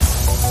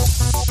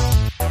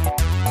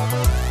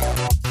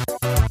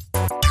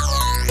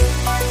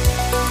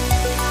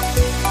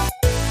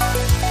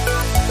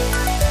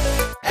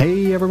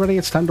everybody.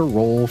 It's time to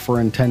roll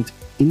for intent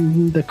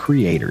in the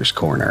Creator's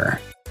Corner.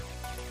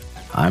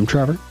 I'm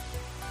Trevor.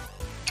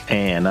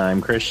 And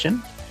I'm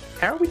Christian.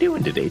 How are we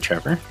doing today,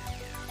 Trevor?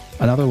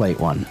 Another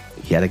late one,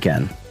 yet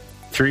again.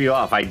 Threw you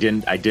off. I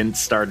didn't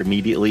start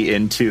immediately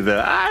into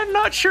the I'm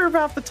not sure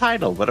about the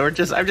title, but I'm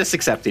just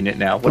accepting it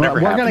now. Whatever we're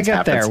happens, gonna get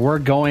happens. there. We're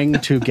going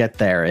to get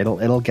there.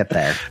 It'll get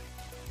there.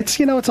 It's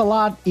it's a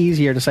lot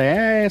easier to say,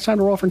 hey, it's time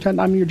to roll for intent.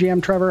 I'm your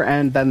GM, Trevor,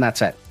 and then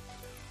that's it.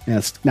 And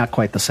it's not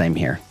quite the same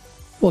here.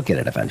 We'll get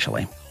it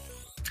eventually.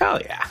 Oh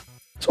yeah.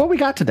 So what we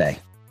got today?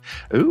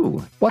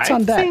 Ooh, what's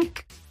on deck?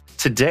 Think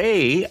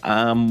today,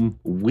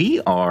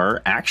 we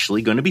are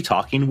actually going to be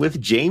talking with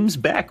James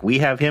Beck. We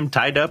have him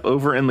tied up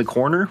over in the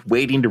corner,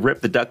 waiting to rip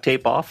the duct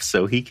tape off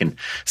so he can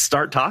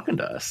start talking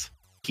to us.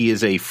 He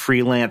is a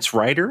freelance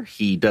writer.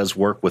 He does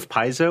work with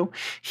Paizo.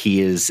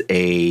 He is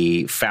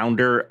a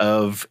founder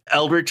of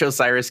Eldritch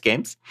Osiris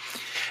Games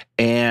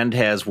and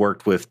has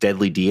worked with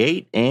Deadly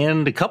D8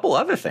 and a couple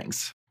other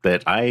things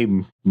that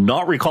I'm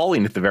not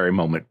recalling at the very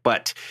moment,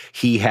 but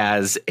he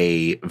has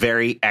a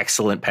very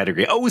excellent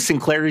pedigree. Oh,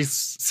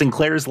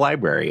 Sinclair's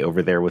Library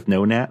over there with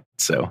NoNat.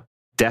 So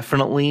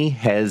definitely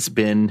has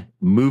been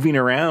moving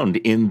around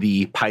in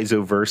the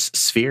Paizoverse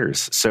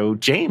spheres. So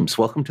James,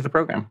 welcome to the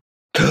program.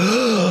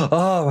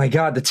 Oh my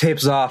God, the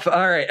tape's off.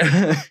 All right.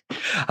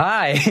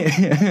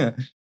 Hi.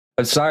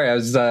 I'm sorry. I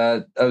was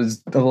a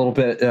little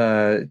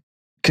bit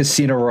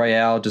Casino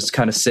Royale, just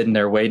kind of sitting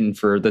there waiting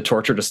for the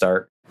torture to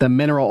start. The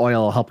mineral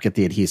oil will help get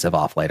the adhesive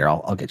off later.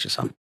 I'll get you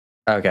some.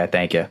 Okay,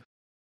 thank you.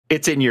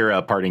 It's in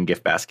your parting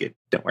gift basket.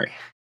 Don't worry.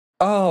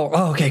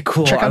 Oh, okay,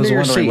 cool. Check I was under your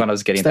wondering seat. when I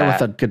was getting It's there that.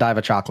 with the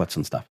Godiva chocolates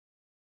and stuff.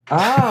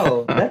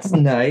 Oh, that's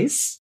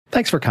nice.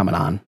 Thanks for coming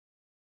on.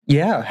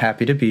 Yeah,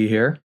 happy to be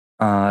here.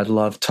 I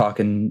love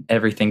talking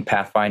everything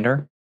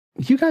Pathfinder.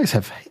 You guys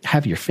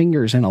have your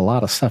fingers in a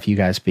lot of stuff, you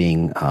guys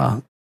being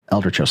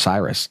Eldritch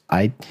Osiris.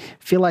 I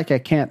feel like I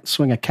can't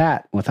swing a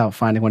cat without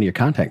finding one of your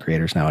content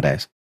creators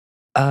nowadays.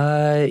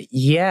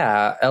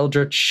 Yeah,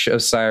 Eldritch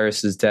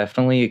Osiris has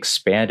definitely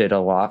expanded a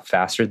lot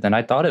faster than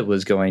I thought it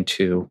was going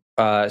to,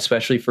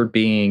 especially for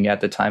being,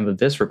 at the time of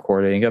this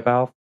recording,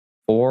 about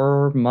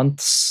 4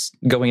 months,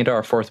 going into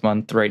our 4th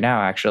month right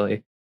now,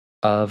 actually,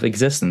 of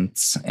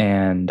existence.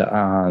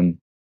 And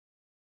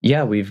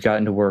yeah, we've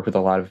gotten to work with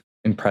a lot of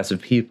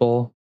impressive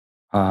people.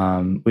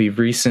 We've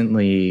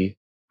recently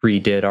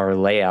redid our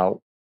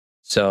layout,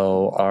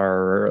 so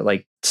our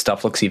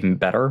stuff looks even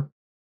better.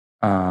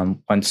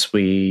 Once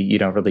we,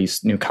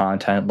 release new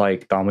content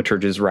like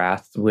Thaumaturge's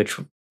Wrath, which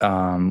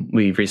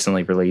we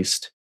recently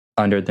released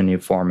under the new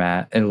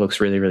format, and it looks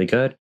really, really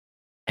good.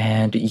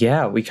 And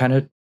yeah, we kind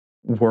of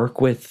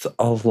work with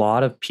a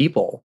lot of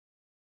people.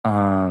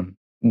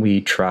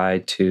 We try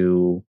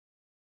to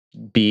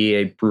be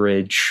a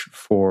bridge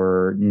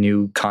for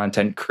new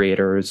content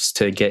creators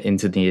to get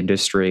into the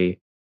industry.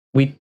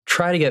 We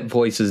try to get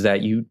voices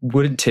that you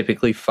wouldn't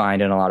typically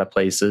find in a lot of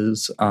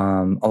places. A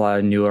lot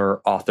of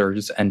newer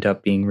authors end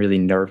up being really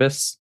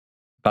nervous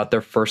about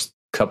their first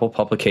couple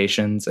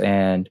publications,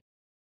 and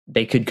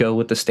they could go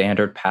with the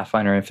standard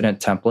Pathfinder Infinite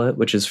template,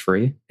 which is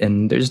free,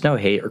 and there's no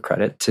hate or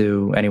credit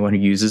to anyone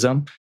who uses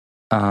them.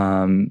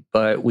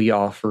 But we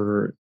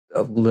offer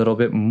a little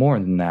bit more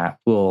than that.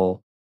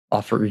 We'll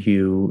offer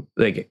you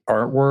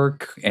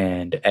artwork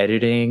and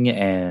editing,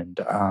 and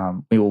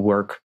we will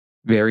work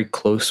very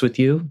close with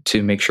you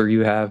to make sure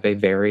you have a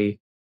very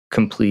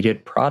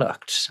completed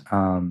product.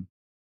 And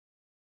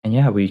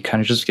yeah, we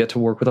kind of just get to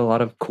work with a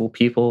lot of cool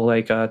people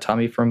like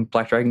Tommy from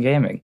Black Dragon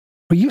Gaming.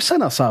 Well, you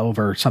sent us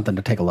over something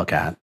to take a look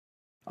at.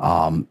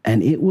 And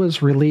it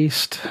was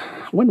released.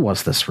 When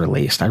was this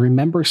released? I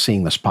remember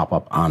seeing this pop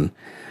up on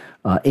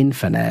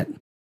Infinite.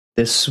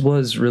 This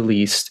was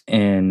released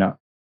it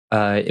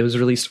was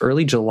released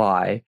early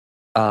July.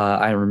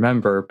 I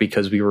remember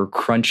because we were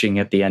crunching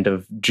at the end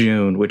of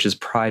June, which is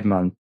Pride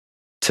Month,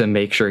 to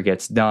make sure it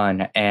gets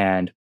done.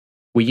 And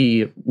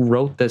we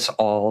wrote this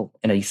all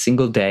in a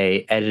single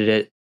day, edited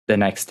it the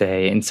next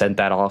day, and sent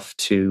that off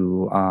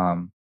to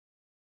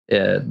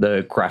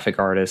the graphic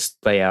artist,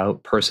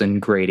 layout person,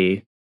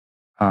 Grady,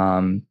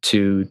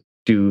 to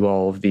do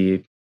all of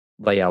the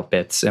layout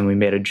bits. And we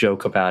made a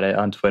joke about it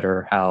on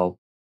Twitter, how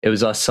it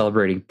was us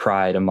celebrating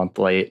Pride a month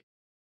late.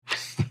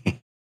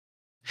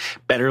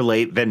 Better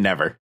late than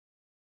never.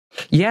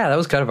 Yeah, that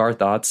was kind of our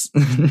thoughts.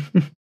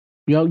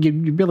 You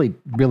really,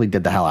 really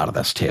did the hell out of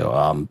this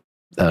too.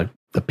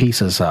 The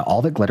piece is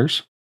All That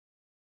Glitters.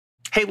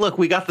 Hey, look,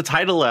 we got the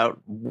title out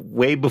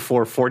way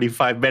before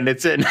 45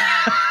 minutes in.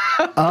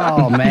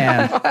 Oh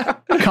man,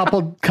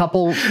 couple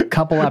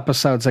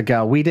episodes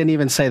ago, we didn't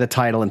even say the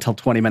title until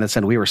 20 minutes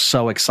in. We were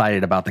so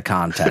excited about the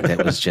content.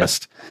 It was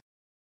just,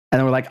 and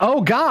then we're like,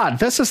 oh God,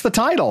 this is the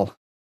title.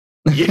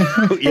 Yeah,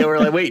 we're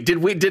like, wait,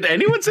 did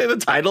anyone say the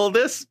title of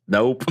this?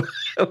 Nope.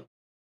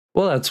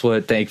 Well, that's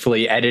what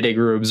thankfully editing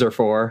rooms are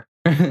for.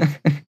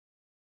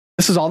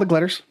 This is All the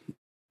Glitters,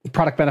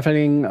 product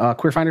benefiting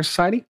Queer Finder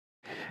Society.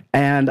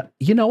 And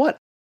you know what?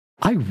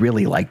 I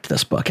really liked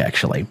this book,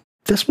 actually.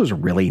 This was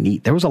really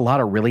neat. There was a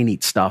lot of really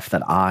neat stuff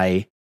that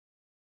I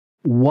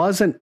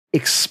wasn't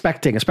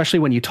expecting, especially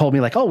when you told me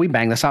like, oh, we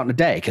banged this out in a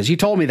day. Because you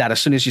told me that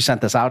as soon as you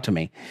sent this out to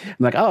me. I'm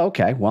like, oh,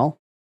 okay, well,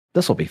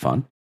 this will be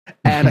fun.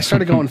 And I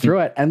started going through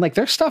it. And like,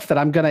 there's stuff that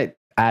I'm going to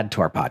add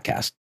to our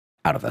podcast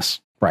out of this.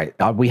 Right.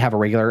 We have a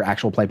regular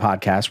actual play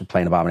podcast. We're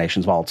playing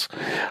Abominations Vaults.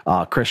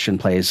 Christian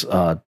plays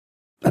an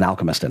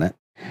alchemist in it.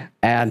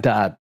 And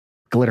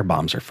glitter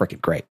bombs are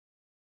freaking great.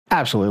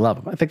 Absolutely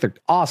love them. I think they're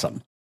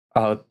awesome.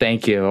 Oh,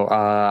 thank you.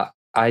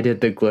 I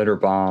did the glitter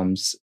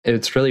bombs.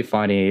 It's really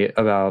funny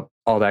about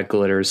all that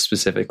glitter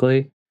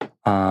specifically,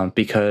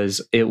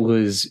 because it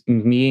was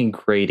me and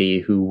Grady,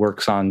 who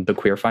works on the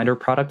Queer Finder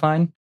product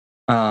line.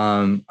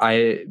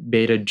 I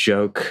made a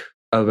joke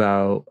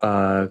about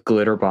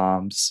glitter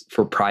bombs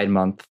for Pride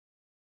Month,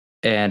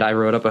 and I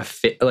wrote up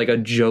a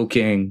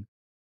joking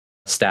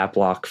stat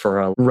block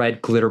for a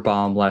red glitter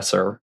bomb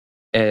lesser,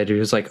 and he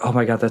was like, "Oh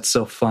my god, that's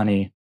so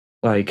funny!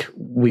 Like,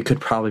 we could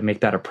probably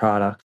make that a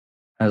product."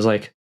 I was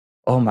like,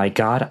 "Oh my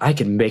god, I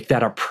can make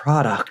that a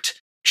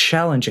product!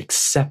 Challenge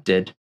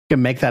accepted." You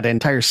can make that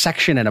entire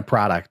section in a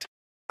product.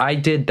 I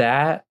did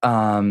that,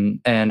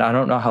 and I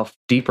don't know how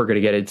deep we're going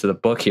to get into the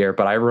book here,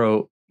 but I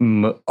wrote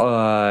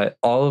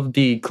all of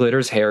the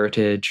Glitter's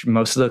heritage,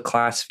 most of the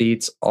class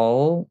feats,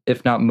 all,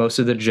 if not most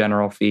of the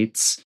general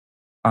feats.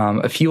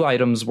 A few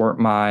items weren't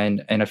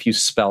mine, and a few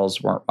spells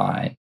weren't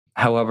mine.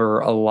 However,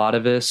 a lot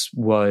of this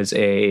was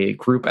a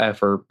group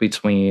effort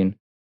between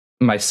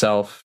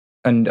myself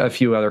and a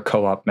few other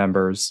co-op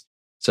members,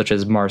 such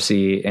as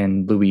Marcy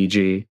and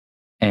Luigi,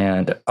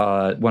 and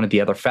one of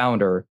the other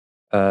founder,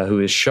 who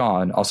is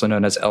Sean, also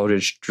known as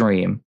Eldritch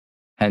Dream.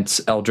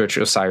 Hence Eldritch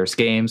Osiris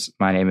Games.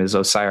 My name is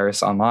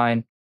Osiris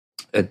Online.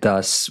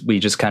 Thus, we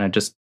just kind of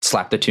just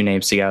slapped the two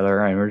names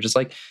together, and we're just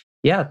like,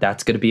 yeah,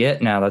 that's going to be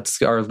it now.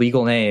 That's our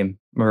legal name.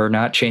 We're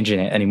not changing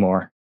it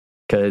anymore.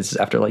 Because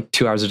after like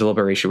 2 hours of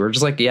deliberation, we're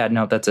just like, yeah,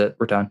 no, that's it.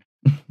 We're done.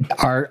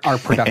 Our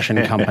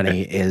production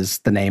company is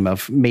the name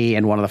of me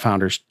and one of the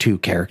founders' two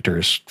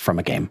characters from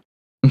a game.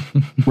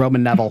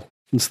 Roman Neville.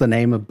 It's the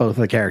name of both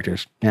of the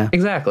characters. Yeah,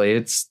 exactly.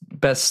 It's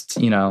best,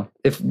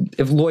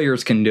 if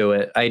lawyers can do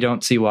it, I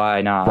don't see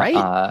why not.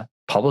 Right?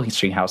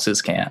 Publishing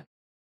houses can't.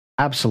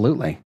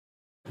 Absolutely.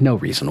 No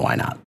reason why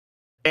not.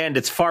 And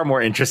it's far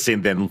more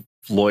interesting than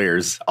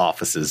lawyers'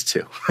 offices,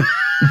 too.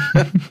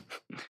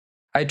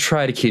 I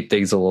try to keep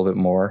things a little bit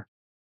more.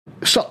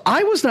 So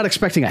I was not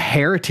expecting a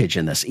heritage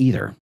in this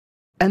either.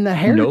 And the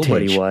heritage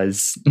nobody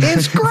was.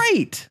 is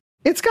great.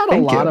 It's got a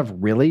lot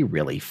of really,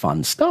 really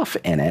fun stuff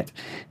in it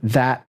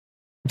that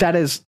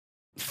is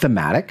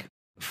thematic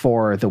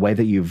for the way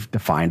that you've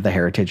defined the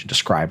heritage and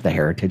described the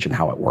heritage and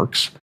how it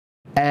works,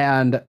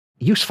 and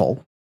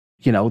useful.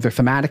 They're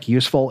thematic,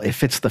 useful. It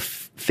fits the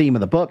theme of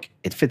the book.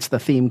 It fits the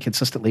theme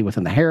consistently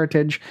within the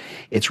heritage.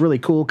 It's really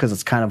cool because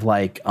it's kind of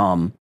like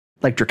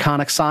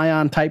Draconic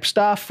Scion type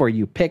stuff where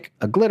you pick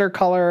a glitter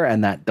color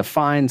and that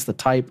defines the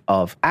type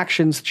of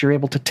actions that you're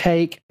able to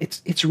take.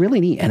 It's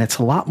really neat, and it's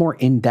a lot more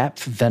in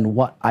depth than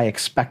what I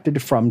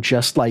expected from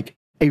just like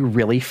a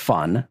really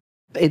fun.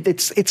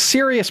 It's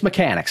serious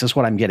mechanics is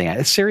what I'm getting at.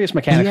 It's serious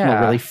mechanics from a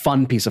really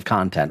fun piece of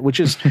content, which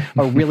is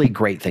a really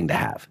great thing to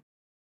have.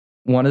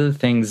 One of the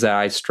things that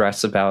I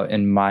stress about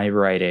in my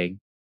writing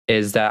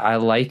is that I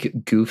like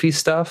goofy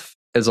stuff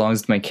as long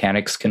as the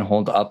mechanics can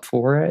hold up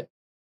for it.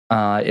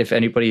 If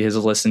anybody has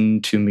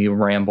listened to me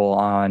ramble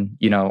on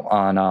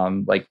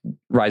like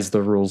Rise of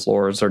the Rules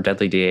Lords or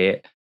Deadly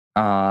D8,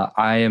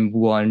 I am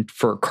one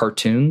for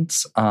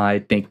cartoons.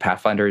 I think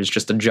Pathfinder is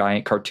just a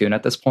giant cartoon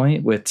at this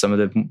point with some of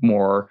the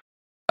more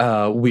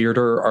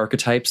weirder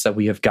archetypes that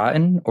we have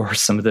gotten, or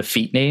some of the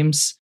feat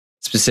names,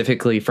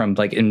 specifically from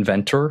like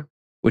Inventor,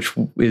 which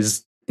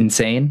is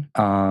insane.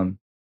 And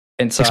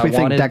so makes me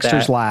think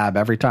Dexter's Lab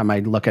every time I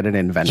look at an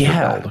Inventor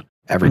build.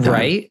 Every time.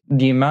 Right?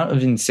 The amount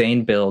of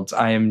insane builds,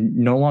 I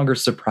am no longer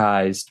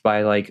surprised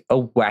by like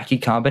a wacky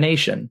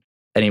combination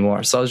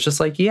anymore. So I was just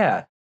like,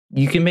 yeah,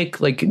 you can make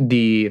like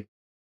the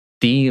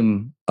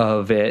theme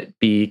of it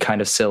be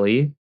kind of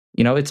silly.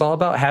 It's all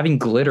about having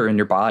glitter in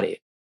your body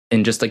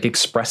and just like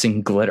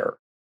expressing glitter.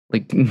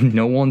 Like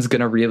no one's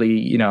going to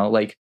really,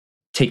 like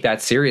take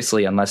that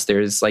seriously unless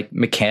there's like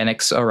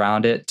mechanics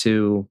around it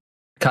to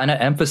kind of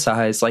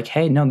emphasize like,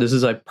 hey, no, this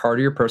is like part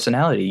of your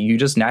personality. You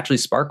just naturally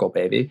sparkle,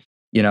 baby.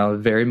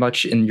 Very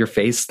much in your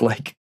face,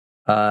 like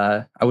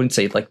I wouldn't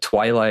say like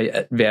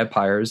Twilight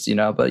vampires,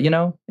 but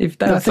if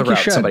that's the route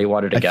somebody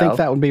wanted to go, I think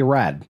that would be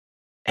rad.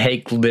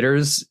 Hey,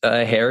 glitter's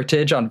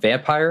heritage on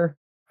vampire.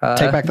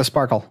 Take back the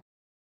sparkle.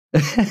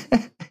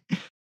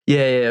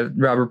 Yeah.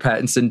 Robert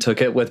Pattinson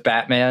took it with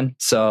Batman,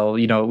 so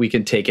we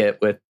can take it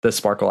with the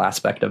sparkle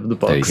aspect of the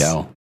books. There you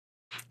go.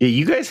 Yeah,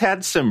 you guys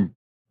had some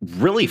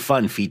really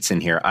fun feats in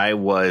here. I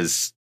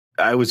was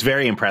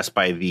very impressed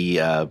by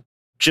the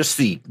just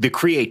the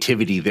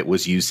creativity that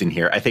was used in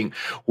here. I think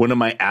one of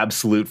my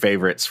absolute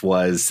favorites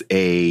was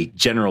a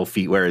general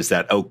feat. Where is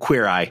that? Oh,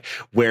 Queer Eye,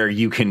 where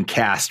you can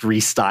cast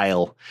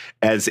Restyle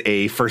as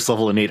a first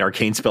level innate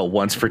arcane spell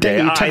once per day.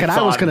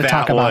 I was going to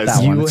talk about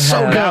that one.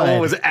 That one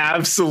was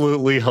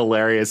absolutely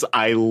hilarious.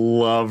 I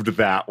loved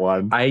that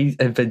one. I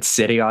have been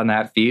sitting on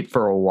that feat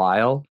for a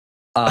while.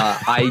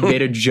 I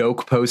made a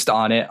joke post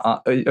on it.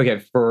 Okay,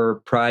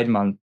 for Pride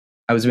Month,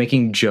 I was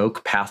making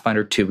joke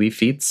Pathfinder 2e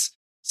feats,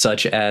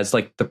 such as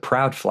like the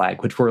proud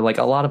flag, which were like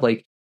a lot of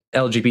like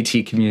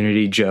LGBT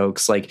community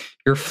jokes. Like,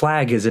 your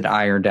flag isn't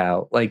ironed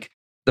out. Like,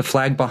 the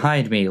flag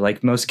behind me,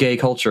 like most gay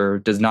culture,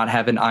 does not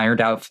have an ironed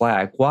out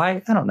flag.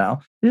 Why? I don't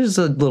know. It is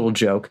a little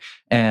joke.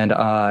 And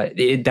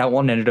that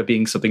one ended up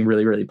being something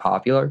really, really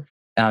popular.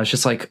 And I was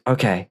just like,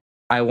 okay,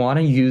 I want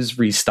to use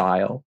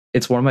Restyle.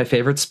 It's one of my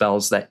favorite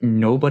spells that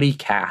nobody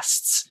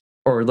casts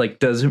or like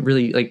doesn't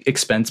really like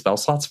expend spell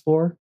slots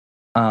for,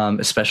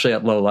 especially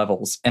at low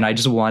levels. And I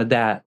just wanted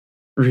that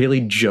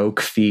really joke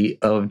feat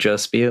of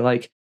just being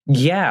like,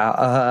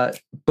 yeah,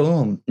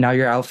 boom, now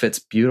your outfit's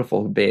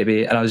beautiful,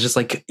 baby. And I was just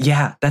like,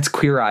 yeah, that's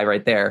Queer Eye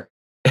right there.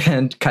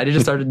 And kind of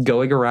just started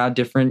going around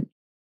different,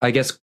 I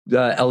guess,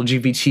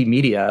 LGBT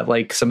media,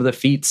 like some of the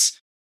feats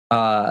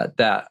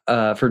that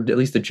for at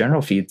least the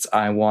general feats,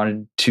 I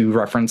wanted to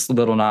reference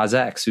Lil Nas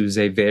X, who's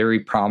a very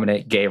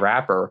prominent gay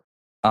rapper.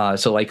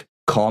 So like,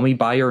 Call Me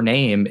By Your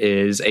Name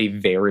is a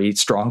very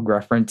strong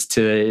reference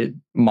to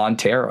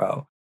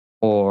Montero.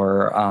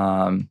 Or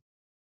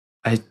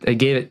I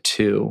gave it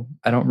 2.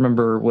 I don't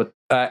remember what.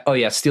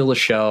 Steal the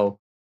Show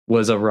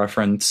was a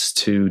reference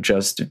to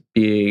just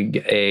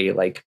being a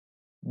like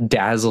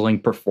dazzling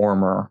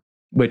performer,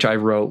 which I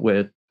wrote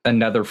with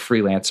another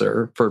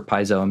freelancer for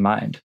Paizo in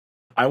mind.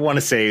 I want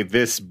to say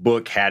this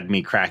book had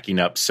me cracking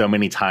up so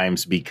many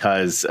times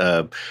because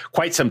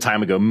quite some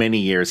time ago, many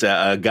years,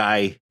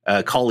 a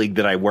colleague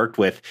that I worked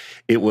with,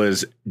 it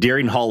was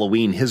during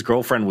Halloween. His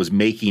girlfriend was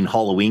making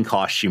Halloween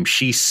costumes.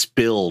 She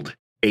spilled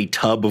a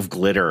tub of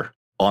glitter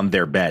on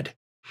their bed,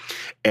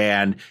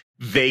 and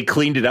they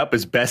cleaned it up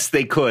as best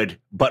they could.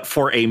 But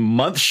for a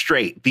month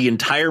straight, the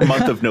entire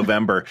month of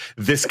November,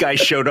 this guy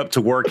showed up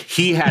to work.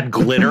 He had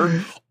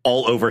glitter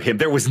all over him.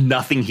 There was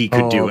nothing he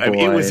could do. I mean,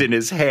 it was in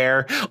his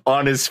hair,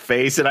 on his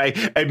face. And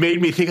it made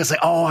me think, I was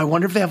like, oh, I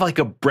wonder if they have like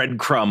a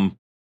breadcrumb,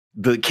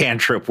 the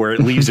cantrip where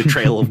it leaves a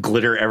trail of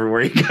glitter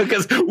everywhere.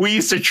 Because we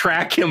used to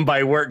track him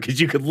by work because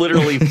you could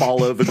literally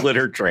follow the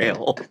glitter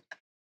trail.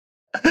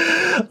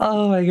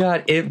 Oh my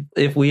god,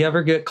 if we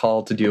ever get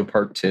called to do a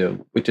part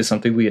 2, which is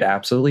something we'd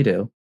absolutely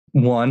do,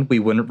 1, we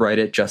wouldn't write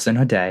it just in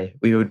a day.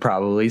 We would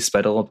probably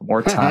spend a little bit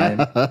more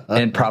time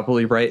and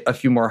probably write a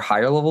few more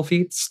higher level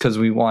feats, because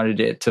we wanted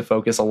it to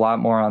focus a lot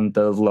more on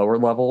the lower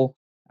level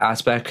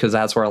aspect, because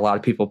that's where a lot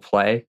of people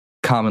play.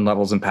 Common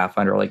levels in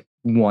Pathfinder are like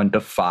 1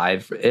 to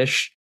 5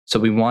 ish, so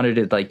we wanted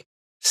it like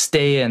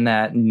stay in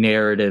that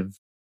narrative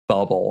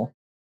bubble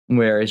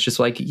where it's just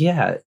like,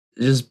 yeah,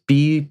 just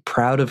be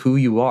proud of who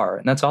you are.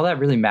 And that's all that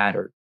really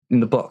mattered in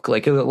the book.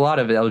 Like, a lot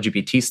of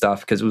LGBT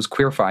stuff because it was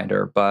Queer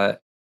Finder,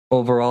 but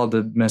overall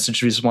the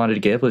message we just wanted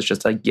to give was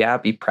just like, yeah,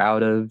 be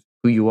proud of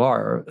who you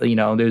are. You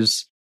know,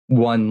 there's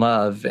one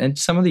love. And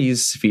some of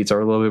these feats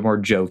are a little bit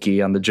more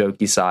jokey on the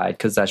jokey side,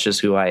 because that's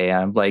just who I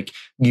am. Like,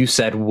 You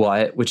Said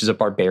What, which is a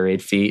barbarian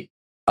feat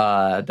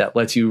that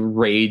lets you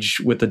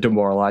rage with the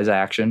demoralize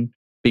action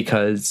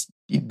because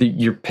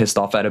you're pissed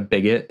off at a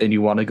bigot and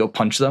you want to go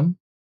punch them.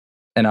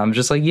 And I'm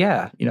just like,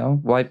 yeah, you know,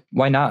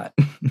 why not?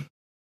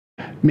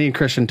 Me and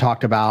Christian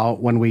talked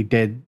about when we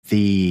did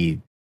the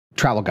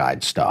travel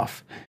guide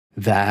stuff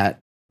that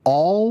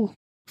all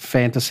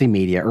fantasy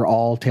media or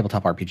all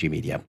tabletop RPG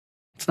media,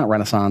 it's not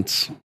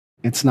Renaissance,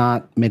 it's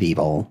not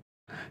medieval,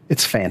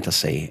 it's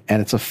fantasy, and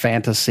it's a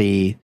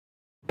fantasy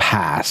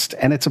past,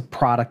 and it's a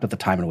product of the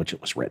time in which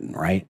it was written,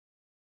 right?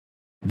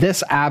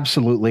 This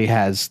absolutely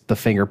has the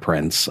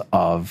fingerprints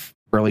of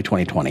early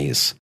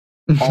 2020s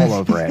all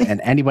over it. And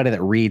anybody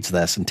that reads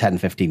this in 10,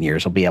 15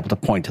 years will be able to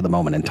point to the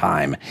moment in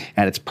time.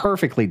 And it's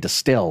perfectly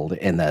distilled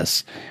in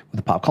this with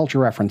the pop culture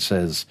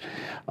references.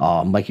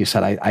 Like you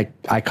said,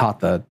 I caught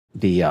the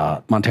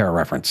Montero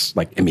reference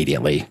like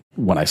immediately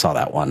when I saw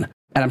that one.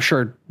 And I'm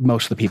sure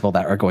most of the people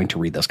that are going to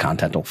read this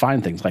content will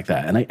find things like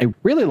that. And I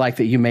really like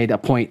that you made a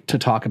point to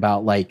talk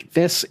about, like,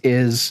 this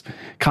is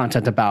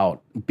content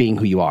about being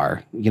who you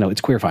are. You know,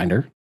 it's Queer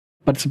Finder,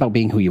 but it's about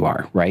being who you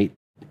are, right?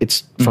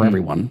 It's for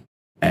everyone.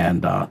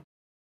 And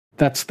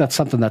that's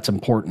something that's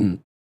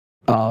important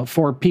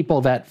for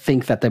people that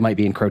think that they might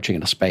be encroaching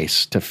into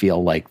space to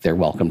feel like they're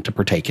welcome to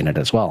partake in it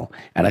as well.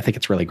 And I think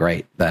it's really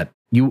great that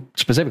you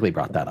specifically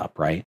brought that up,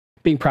 right?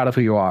 Being proud of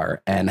who you are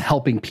and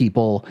helping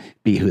people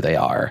be who they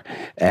are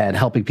and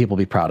helping people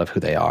be proud of who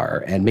they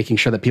are and making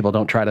sure that people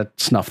don't try to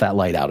snuff that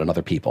light out in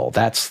other people.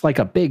 That's like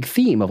a big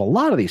theme of a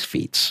lot of these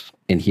feats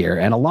in here.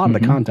 And a lot of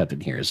the content in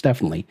here is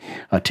definitely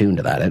attuned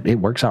to that. It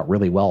works out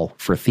really well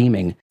for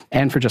theming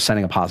and for just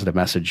sending a positive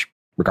message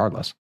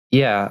regardless.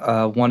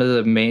 Yeah, one of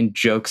the main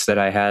jokes that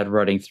I had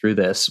running through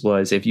this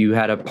was if you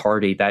had a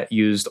party that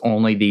used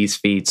only these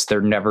feats,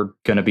 they're never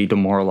going to be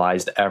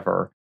demoralized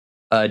ever.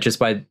 Just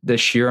by the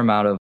sheer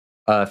amount of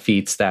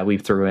feats that we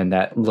threw in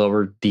that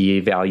lowered the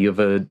value of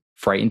a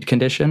frightened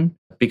condition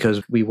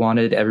because we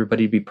wanted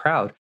everybody to be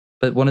proud.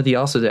 But one of the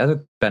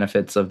other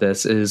benefits of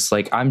this is,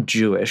 like, I'm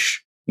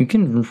Jewish. You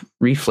can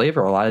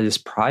reflavor a lot of this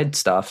pride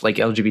stuff, like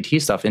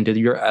LGBT stuff, into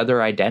your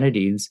other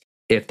identities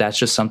if that's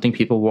just something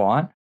people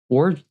want.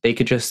 or they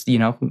could just,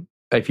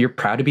 if you're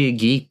proud to be a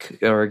geek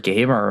or a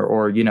gamer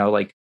or,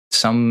 like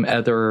some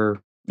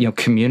other,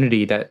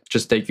 community that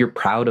you're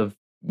proud of,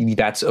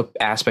 that's an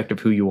aspect of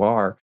who you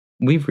are.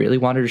 We really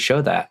wanted to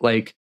show that,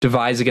 like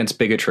devise against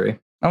bigotry.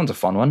 That one's a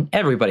fun one.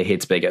 Everybody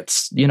hates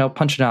bigots,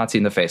 punch a Nazi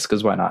in the face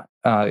because why not?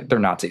 They're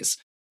Nazis.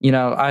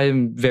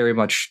 I'm very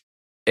much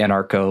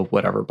anarcho,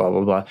 whatever, blah,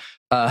 blah,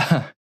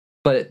 blah.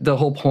 But the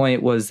whole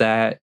point was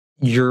that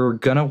you're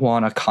going to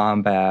want to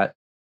combat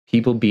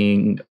people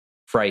being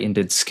frightened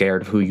and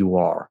scared of who you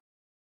are.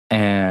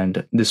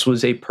 And this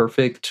was a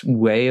perfect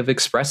way of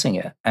expressing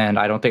it. And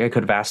I don't think I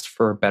could have asked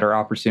for a better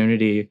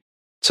opportunity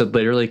to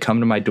literally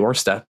come to my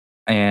doorstep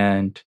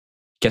and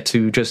get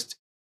to just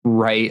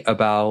write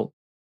about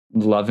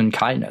love and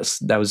kindness.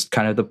 That was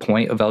kind of the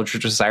point of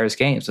Eldritch Osiris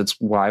Games. It's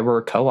why we're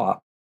a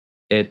co-op.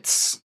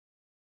 It's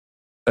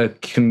a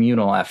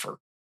communal effort.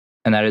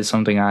 And that is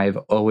something I've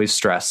always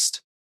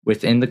stressed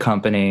within the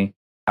company,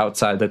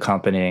 outside the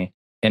company,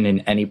 and in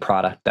any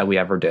product that we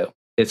ever do.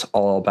 It's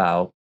all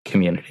about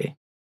community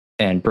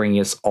and bringing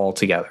us all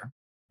together.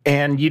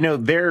 And,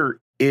 there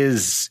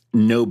is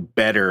no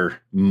better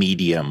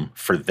medium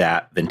for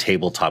that than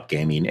tabletop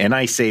gaming. And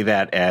I say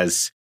that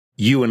as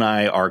you and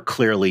I are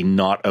clearly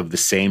not of the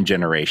same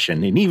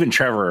generation. And even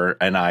Trevor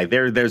and I,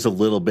 there's a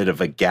little bit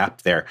of a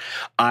gap there.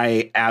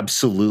 I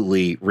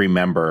absolutely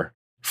remember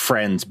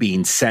friends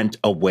being sent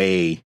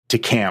away to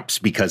camps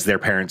because their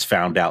parents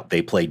found out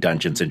they played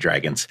Dungeons and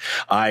Dragons.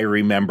 I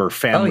remember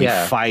family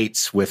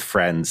fights with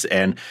friends,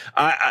 and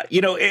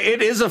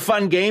it is a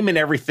fun game and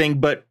everything,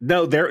 but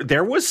no,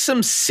 there was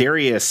some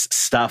serious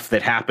stuff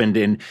that happened,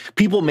 and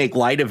people make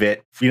light of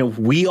it.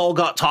 We all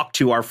got talked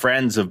to our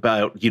friends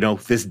about,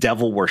 this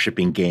devil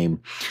worshiping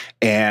game,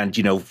 and,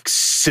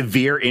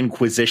 severe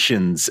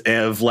inquisitions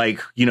of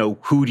like,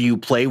 who do you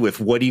play with?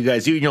 What do you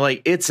guys do? And you're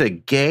like, it's a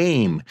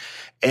game.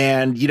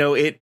 And,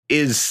 it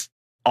is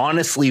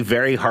honestly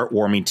very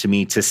heartwarming to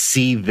me to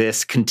see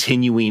this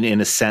continuing in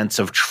a sense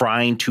of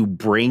trying to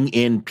bring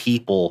in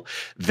people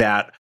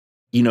that,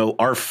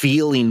 are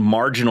feeling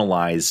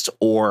marginalized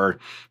or,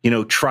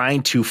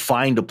 trying to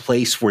find a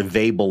place where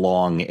they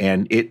belong.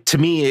 And to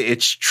me,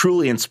 it's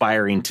truly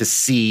inspiring to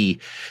see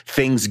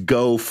things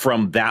go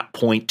from that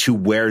point to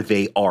where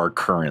they are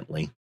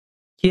currently.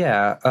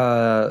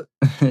 Yeah,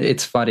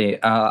 it's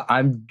funny.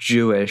 I'm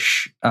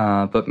Jewish,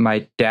 but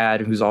my dad,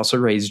 who's also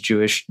raised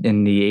Jewish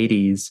in the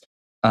 80s,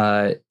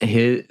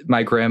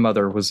 my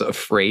grandmother was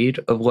afraid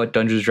of what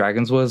Dungeons and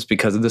Dragons was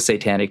because of the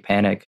Satanic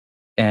Panic.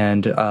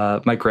 And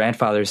my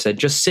grandfather said,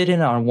 just sit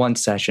in on one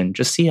session,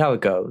 just see how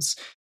it goes.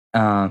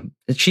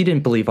 She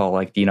didn't believe all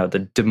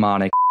the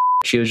demonic.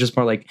 She was just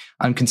more like,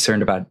 I'm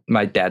concerned about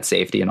my dad's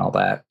safety and all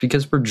that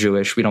because we're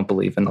Jewish. We don't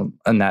believe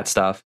in that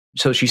stuff.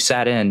 So she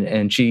sat in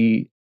and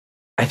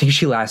I think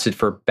she lasted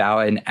for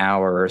about an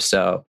hour or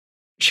so.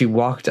 She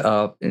walked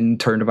up and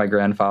turned to my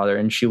grandfather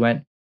and she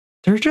went,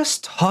 they're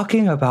just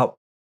talking about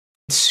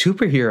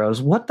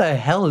superheroes. What the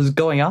hell is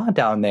going on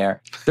down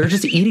there? They're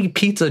just eating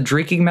pizza,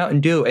 drinking Mountain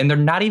Dew, and they're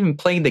not even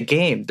playing the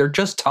game. They're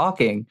just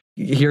talking.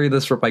 Hearing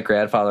this from my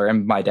grandfather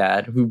and my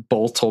dad, who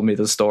both told me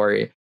the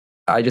story,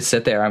 I just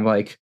sit there. I'm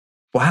like,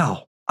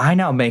 wow, I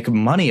now make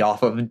money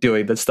off of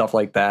doing this stuff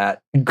like that.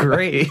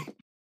 Great.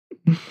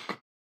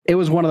 It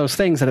was one of those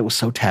things that it was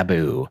so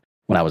taboo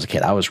when I was a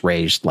kid. I was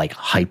raised like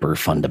hyper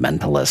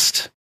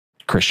fundamentalist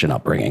Christian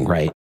upbringing,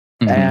 right?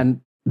 Mm-hmm.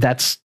 And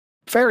that's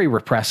very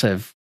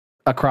repressive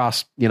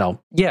across, from all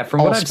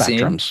what I've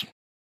spectrums. Seen.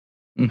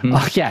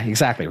 Mm-hmm. Yeah,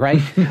 exactly.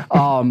 Right.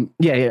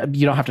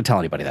 You don't have to tell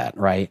anybody that.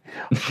 Right.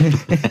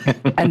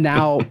 And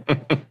now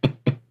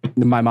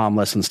my mom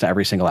listens to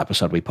every single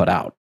episode we put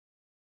out.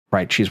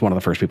 Right. She's one of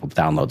the first people that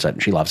downloads it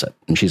and she loves it.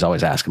 And she's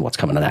always asking what's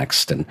coming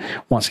next and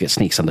wants to get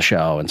sneaks on the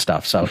show and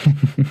stuff. So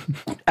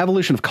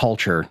evolution of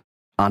culture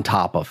on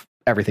top of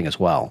everything as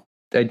well.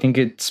 I think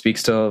it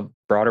speaks to a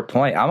broader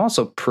point. I'm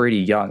also pretty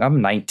young.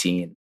 I'm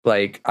 19.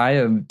 Like, I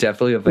am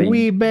definitely of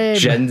a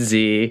Gen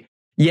Z.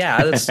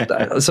 Yeah,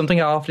 that's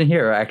something I often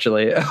hear,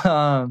 actually.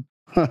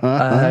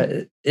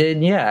 And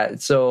yeah,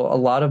 so a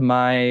lot of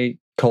my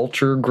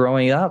culture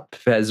growing up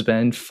has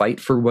been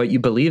fight for what you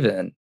believe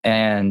in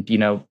and,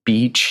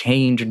 be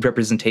change and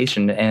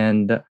representation.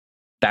 And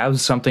that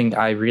was something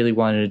I really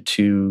wanted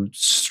to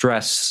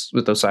stress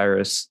with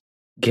Osiris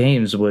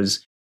Games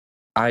was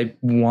I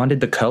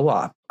wanted the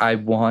co-op. I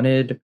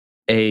wanted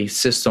a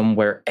system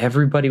where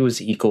everybody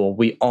was equal.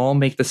 We all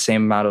make the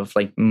same amount of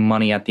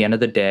money at the end of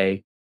the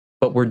day,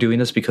 but we're doing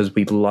this because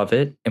we love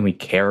it and we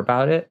care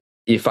about it.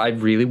 If I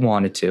really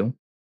wanted to,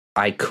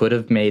 I could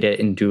have made it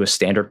into a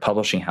standard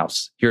publishing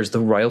house. Here's the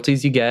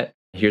royalties you get.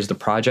 Here's the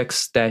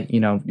projects that,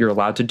 you're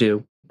allowed to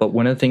do. But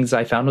one of the things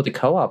I found with the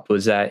co-op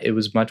was that it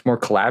was much more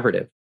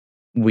collaborative.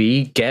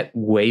 We get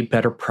way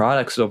better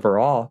products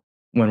overall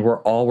when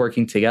we're all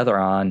working together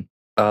on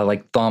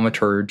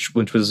Thaumaturge,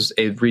 which was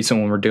a recent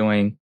one we're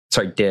doing.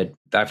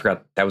 I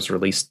forgot that was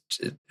released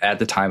at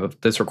the time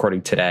of this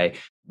recording today.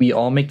 We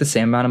all make the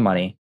same amount of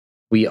money.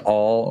 We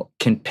all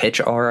can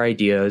pitch our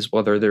ideas,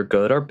 whether they're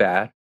good or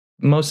bad.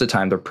 most of the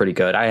time they're pretty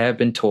good. I have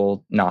been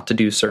told not to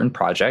do certain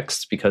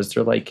projects because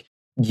they're like,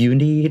 you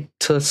need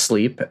to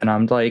sleep. And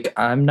I'm like,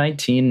 I'm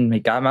 19, I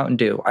got Mountain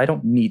Dew. I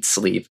don't need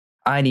sleep.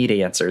 I need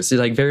answers. It's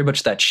like very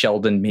much that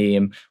Sheldon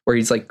meme where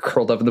he's like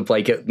curled up in the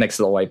blanket next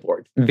to the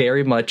whiteboard.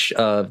 Very much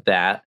of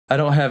that. I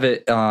don't have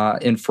it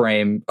in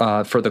frame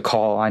for the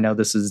call. I know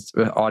this is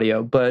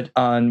audio, but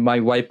on my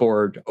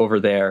whiteboard over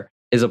there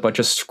is a bunch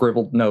of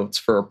scribbled notes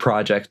for a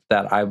project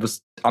that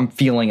I'm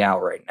feeling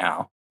out right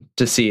now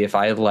to see if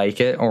I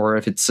like it or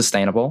if it's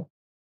sustainable.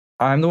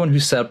 I'm the one who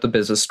set up the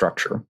business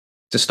structure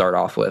to start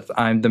off with.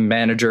 I'm the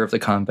manager of the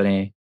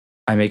company.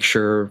 I make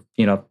sure,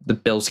 the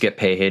bills get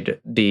paid,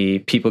 the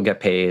people get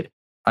paid.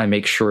 I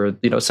make sure,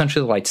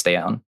 essentially the lights stay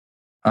on.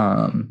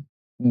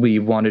 We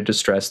wanted to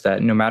stress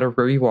that no matter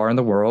where you are in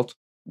the world,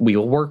 we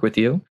will work with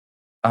you.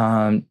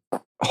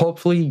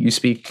 Hopefully you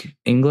speak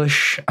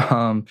English.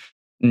 The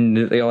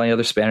only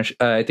other Spanish,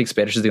 I think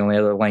Spanish is the only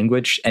other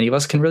language any of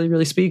us can really,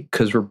 really speak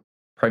because we're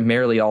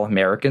primarily all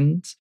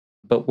Americans.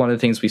 But one of the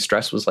things we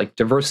stressed was like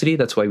diversity.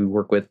 That's why we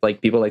work with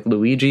like people like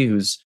Luigi,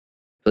 who's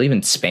I believe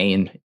in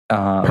Spain.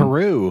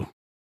 Peru,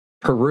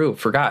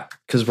 forgot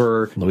because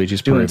we're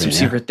Luigi's doing Peruvian,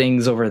 some secret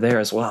things over there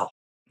as well.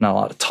 Not a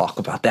lot of talk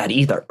about that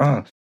either.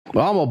 Well,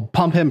 I'm gonna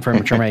pump him for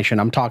information.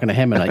 I'm talking to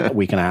him in a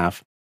week and a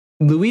half.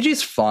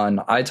 Luigi's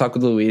fun. I talk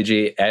with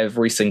Luigi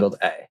every single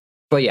day.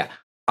 But yeah,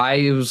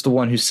 I was the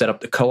one who set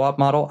up the co-op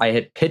model. I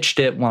had pitched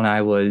it when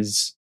I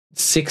was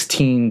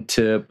 16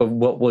 to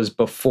what was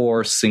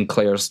before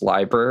Sinclair's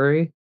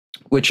Library,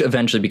 which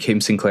eventually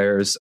became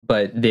Sinclair's,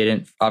 but they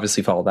didn't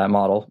obviously follow that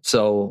model.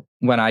 So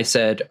when I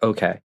said,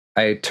 okay,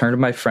 I turned to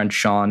my friend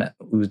Sean,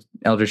 who's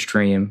Eldritch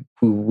Dream,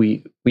 who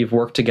we've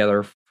worked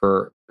together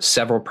for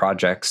several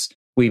projects.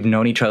 We've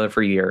known each other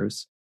for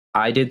years.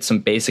 I did some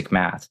basic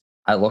math.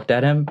 I looked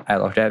at him. I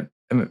looked at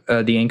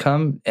the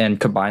income and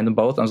combined them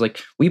both. I was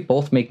like, we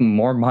both make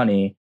more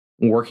money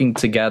working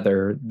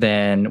together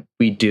than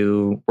we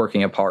do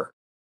working apart.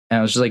 And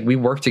I was just like, we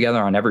work together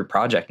on every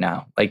project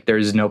now. Like,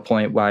 there's no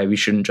point why we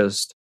shouldn't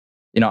just,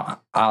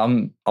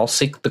 I'll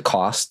sink the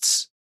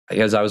costs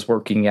because I was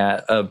working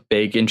at a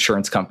big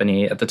insurance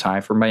company at the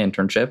time for my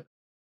internship.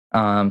 So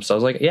I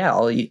was like, yeah,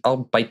 I'll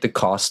bite the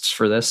costs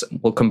for this.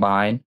 We'll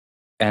combine.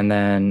 And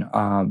then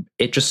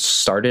it just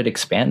started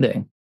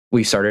expanding.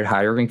 We started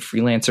hiring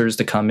freelancers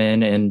to come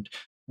in and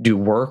do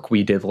work.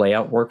 We did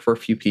layout work for a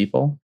few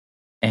people.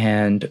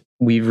 And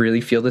we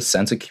really feel this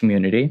sense of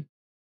community.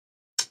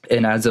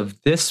 And as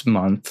of this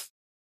month,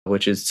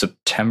 which is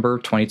September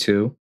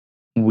 22,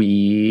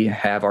 we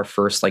have our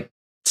first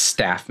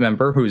staff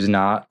member who's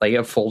not like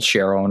a full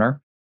share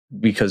owner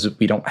because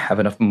we don't have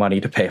enough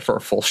money to pay for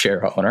a full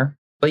share owner.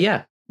 But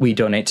yeah, we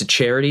donate to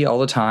charity all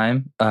the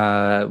time.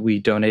 We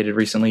donated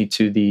recently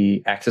to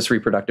the Access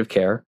Reproductive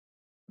Care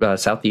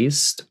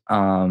Southeast.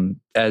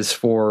 As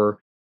for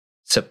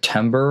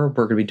September,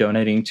 we're going to be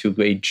donating to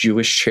a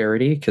Jewish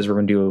charity because we're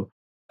going to do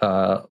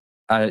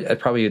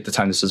probably at the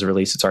time this is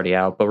released, it's already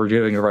out, but we're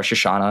doing a Rosh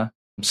Hashanah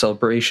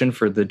celebration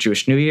for the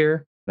Jewish New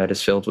Year that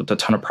is filled with a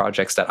ton of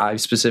projects that I've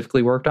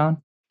specifically worked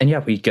on. And yeah,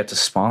 we get to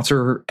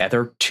sponsor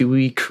other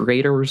TUI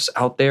creators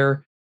out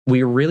there.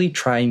 We're really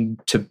trying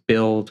to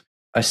build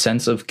a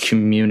sense of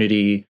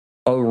community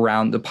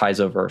around the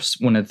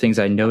Paizoverse. One of the things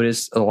I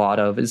noticed a lot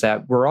of is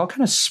that we're all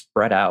kind of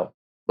spread out.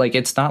 Like,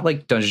 it's not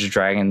like Dungeons &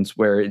 Dragons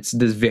where it's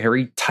this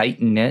very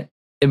tight-knit,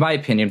 in my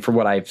opinion, for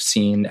what I've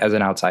seen as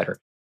an outsider,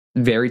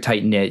 very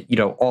tight-knit,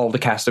 all the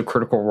cast of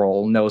Critical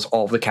Role knows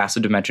all the cast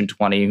of Dimension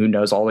 20, who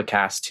knows all the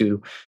cast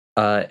to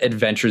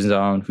Adventure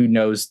Zone, who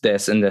knows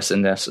this and this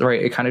and this,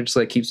 right? It kind of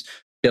just keeps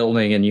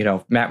building,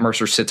 and, Matt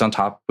Mercer sits on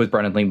top with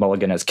Brendan Lee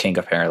Mulligan as king,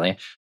 apparently.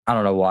 I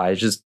don't know why, it's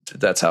just,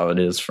 that's how it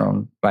is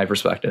from my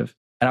perspective.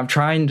 And I'm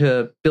trying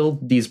to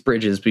build these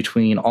bridges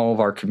between all of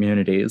our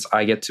communities.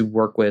 I get to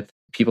work with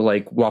people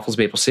like Waffles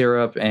Maple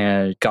Syrup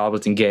and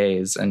Goblins and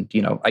Gays. And,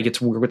 I get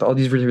to work with all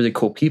these really, really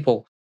cool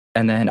people.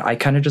 And then I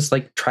kind of just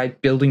try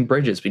building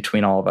bridges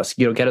between all of us,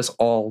 get us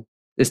all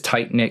this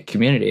tight knit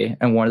community.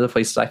 And one of the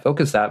places I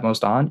focus that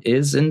most on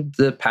is in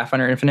the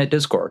Pathfinder Infinite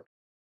Discord.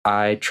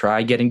 I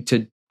try getting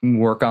to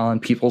work on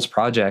people's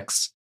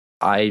projects.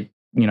 I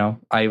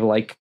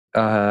like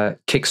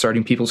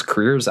kickstarting people's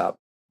careers up.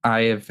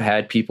 I have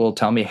had people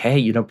tell me,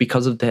 hey,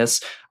 because of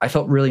this, I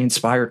felt really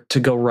inspired to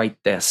go write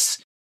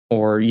this.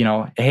 Or,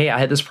 hey, I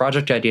had this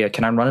project idea.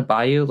 Can I run it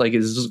by you?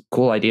 Is this a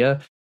cool idea?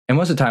 And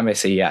most of the time I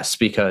say yes,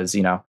 because,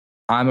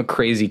 I'm a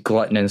crazy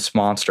gluttonous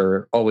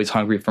monster, always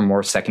hungry for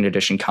more second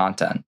edition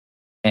content.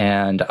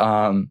 And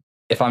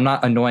if I'm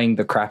not annoying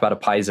the crap out of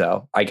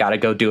Paizo, I got to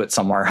go do it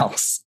somewhere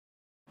else.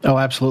 Oh,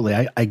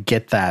 absolutely. I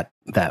get that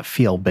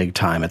feel big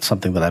time. It's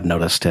something that I've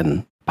noticed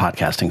in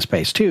podcasting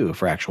space too,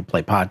 for actual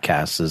play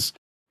podcasts, is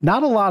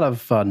not a lot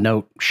of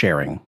note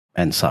sharing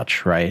and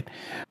such, right?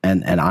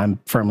 And I'm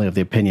firmly of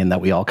the opinion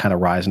that we all kind of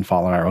rise and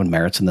fall on our own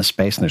merits in this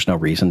space, and there's no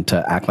reason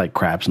to act like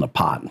crabs in a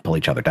pot and pull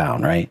each other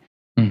down, right?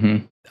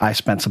 Mm-hmm. I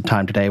spent some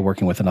time today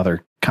working with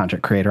another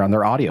content creator on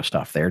their audio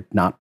stuff. They're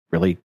not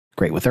really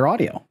great with their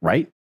audio,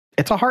 right?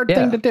 It's a hard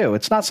thing to do.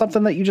 It's not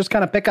something that you just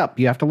kind of pick up.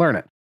 You have to learn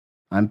it.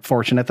 I'm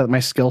fortunate that my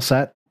skill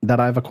set that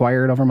I've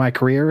acquired over my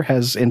career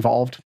has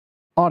involved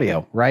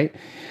audio, right?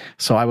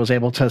 So I was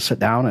able to sit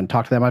down and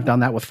talk to them. I've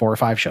done that with 4 or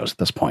 5 shows at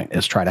this point,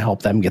 is try to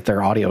help them get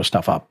their audio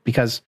stuff up,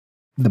 because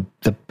the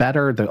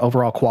better the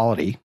overall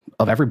quality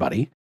of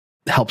everybody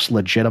helps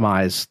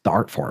legitimize the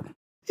art form.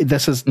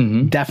 This is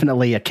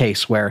definitely a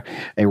case where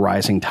a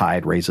rising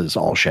tide raises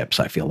all ships,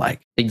 I feel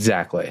like.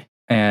 Exactly.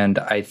 And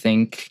I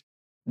think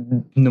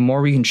the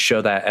more we can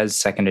show that as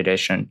second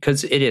edition,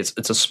 because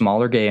it's a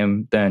smaller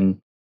game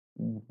than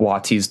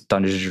WotC's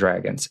Dungeons and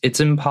Dragons. It's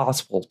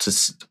impossible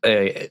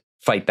to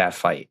fight that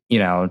fight,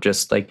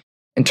 just like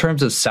in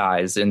terms of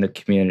size in the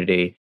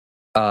community.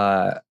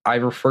 I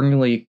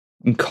refrainingly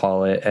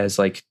call it as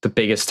like the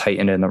biggest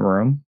titan in the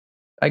room.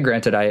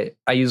 Granted, I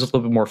use a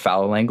little bit more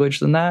foul language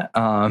than that.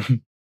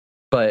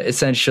 But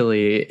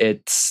essentially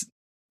it's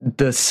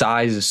the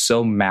size is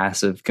so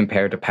massive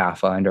compared to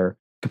Pathfinder,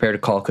 compared to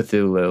Call of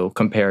Cthulhu,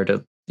 compared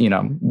to,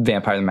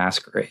 Vampire the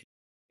Masquerade.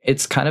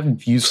 It's kind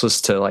of useless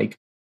to like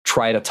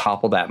try to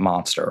topple that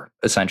monster,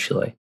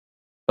 essentially.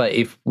 But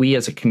if we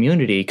as a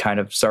community kind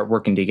of start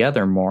working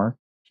together more,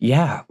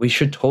 yeah, we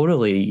should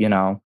totally,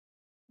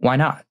 why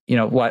not?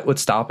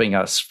 What's stopping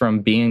us from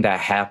being that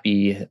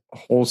happy,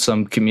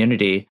 wholesome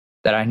community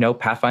that I know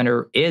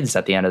Pathfinder is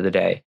at the end of the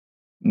day?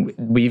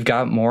 We've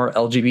got more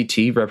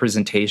LGBT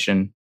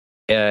representation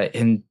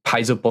in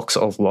Paizo books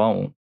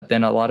alone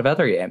than a lot of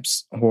other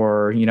games.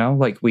 Or,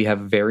 like we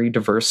have very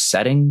diverse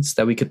settings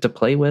that we get to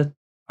play with,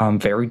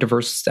 very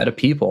diverse set of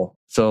people.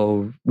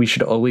 So we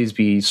should always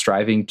be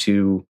striving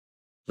to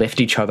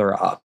lift each other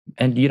up.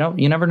 And, you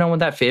never know when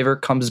that favor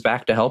comes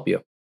back to help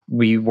you.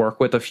 We work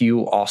with a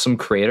few awesome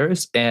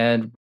creators,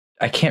 and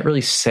I can't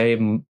really say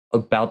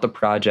about the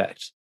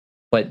project,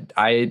 but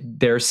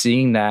they're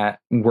seeing that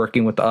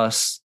working with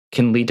us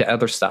can lead to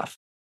other stuff.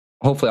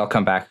 Hopefully I'll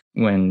come back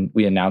when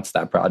we announce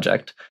that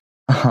project.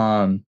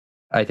 I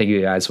think you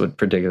guys would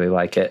particularly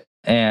like it.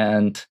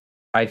 And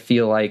I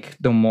feel like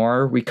the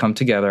more we come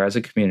together as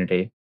a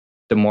community,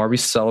 the more we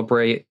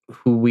celebrate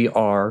who we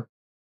are,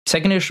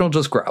 second edition will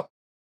just grow.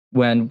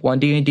 When one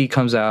D&D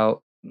comes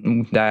out,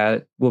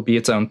 that will be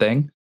its own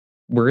thing.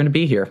 We're going to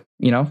be here.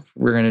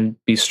 We're going to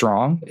be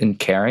strong and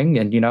caring,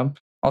 and,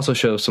 also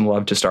show some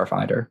love to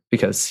Starfinder,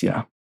 because,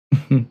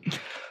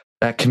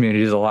 that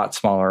community is a lot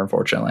smaller,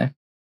 unfortunately.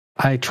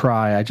 I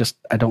try.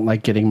 I don't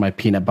like getting my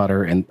peanut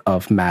butter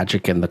of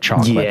magic in the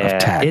chocolate of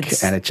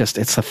tech. And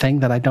it's a thing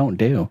that I don't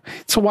do.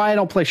 It's why I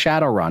don't play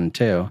Shadowrun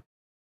too.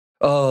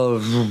 Oh,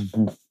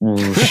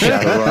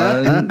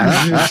 Shadowrun.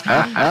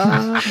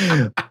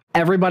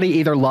 Everybody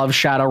either loves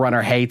Shadowrun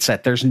or hates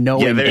it. There's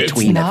no in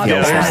between.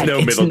 There's no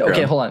middle ground.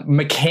 Okay, hold on.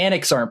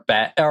 Mechanics are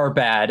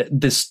bad.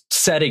 This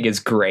setting is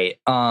great.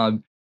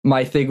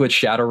 My thing with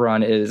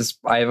Shadowrun is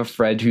I have a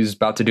friend who's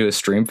about to do a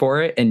stream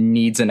for it and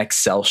needs an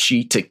Excel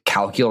sheet to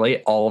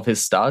calculate all of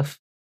his stuff.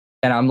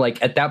 And I'm like,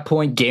 at that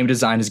point, game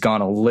design has gone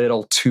a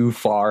little too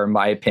far, in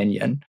my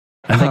opinion.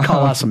 And they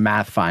call us a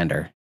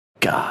Mathfinder.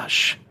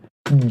 Gosh.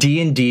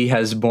 D&D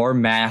has more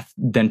math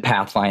than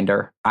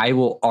Pathfinder. I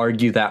will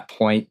argue that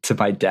point to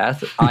my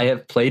death. I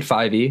have played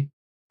 5e.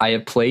 I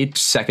have played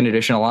second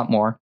edition a lot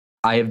more.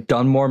 I have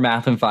done more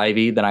math in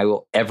 5e than I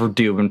will ever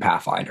do in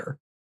Pathfinder.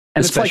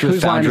 And it's like,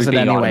 whose line is it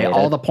anyway? Automated.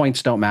 All the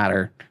points don't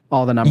matter.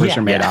 All the numbers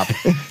are made up,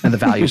 and the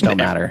values don't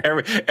matter.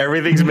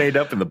 Everything's made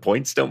up, and the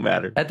points don't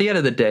matter. At the end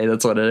of the day,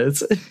 that's what it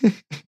is.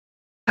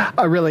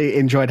 I really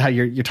enjoyed how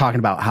you're talking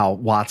about how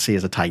WotC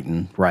is a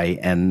Titan, right?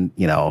 And,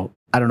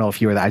 I don't know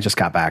if you were there. I just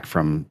got back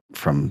from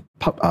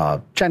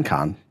Gen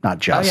Con, not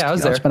just. Oh, yeah, I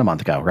was there. It's been a month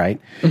ago, right?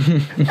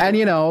 And,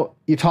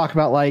 you talk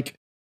about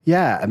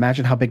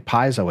imagine how big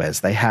Paizo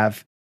is. They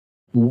have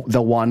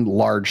the one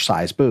large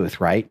size booth,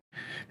 right?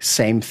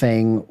 Same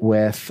thing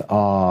with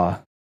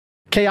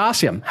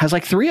Chaosium has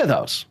 3 of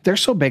those. They're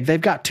so big,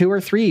 they've got 2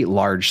 or 3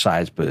 large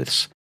size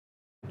booths.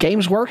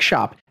 Games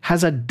Workshop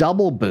has a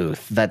double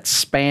booth that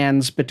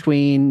spans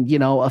between,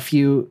 a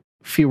few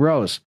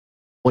rows.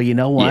 Well, you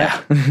know what?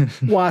 Yeah.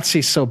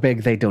 WotC's so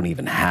big, they don't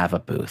even have a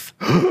booth.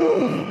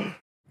 Clutch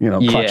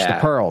the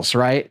pearls,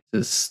 right?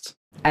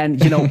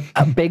 And,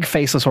 a big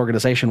faceless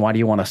organization, why do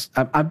you want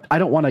to... I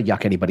don't want to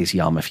yuck anybody's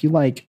yum. If you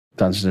like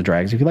Dungeons &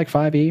 Dragons, if you like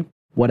 5e,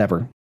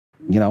 whatever,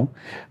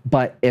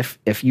 But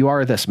if you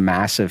are this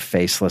massive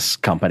faceless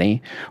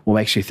company, what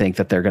makes you think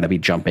that they're going to be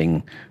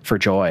jumping for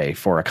joy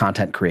for a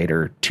content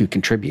creator to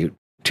contribute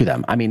to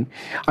them? I mean,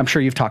 I'm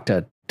sure you've talked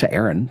to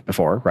Aaron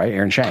before, right?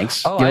 Aaron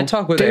Shanks. Oh, I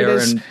talk with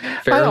Aaron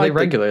fairly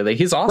regularly.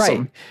 He's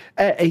awesome.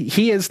 Right.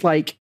 He is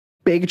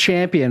big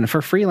champion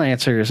for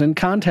freelancers and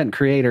content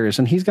creators,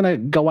 and he's going to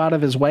go out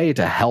of his way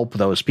to help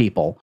those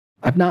people.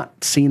 I've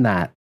not seen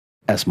that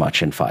as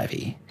much in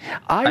 5e.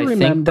 I remember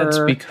think that's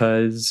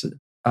because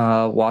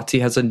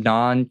WotC has a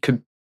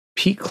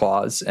non-compete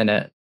clause in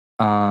it.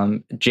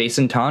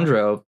 Jason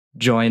Tondro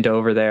joined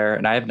over there,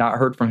 and I have not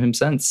heard from him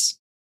since.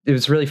 It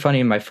was really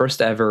funny. My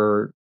first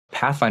ever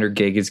Pathfinder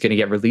gig is going to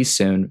get released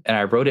soon, and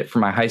I wrote it for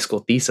my high school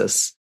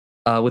thesis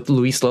with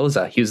Luis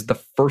Loza. He was the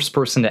first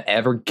person to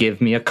ever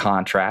give me a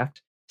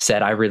contract,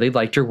 said, I really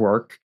liked your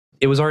work.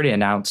 it was already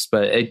announced,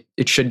 but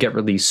it should get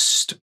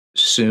released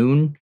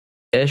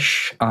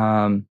soon-ish,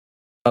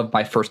 of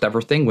my first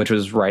ever thing, which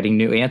was writing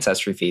new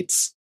Ancestry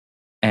feats.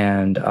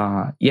 And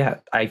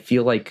I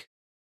feel like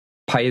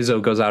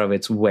Paizo goes out of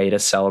its way to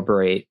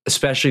celebrate,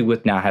 especially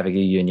with now having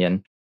a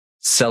union,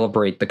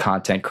 celebrate the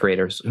content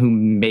creators who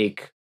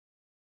make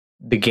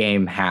the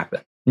game happen.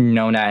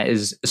 Nona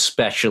is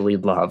especially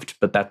loved,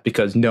 but that's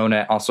because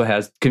Nona also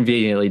has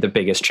conveniently the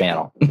biggest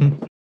channel.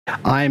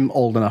 I'm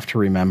old enough to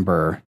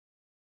remember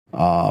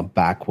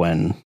back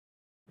when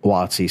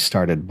WotC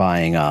started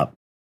buying up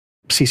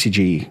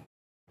CCG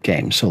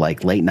games. So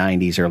like late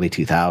 90s, early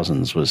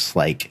 2000s was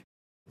like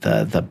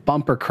the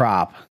bumper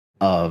crop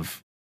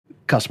of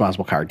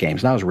customizable card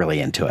games. And I was really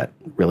into it,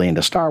 really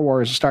into Star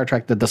Wars, Star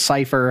Trek. The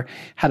Decipher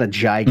had a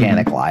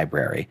gigantic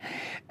library.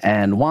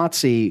 And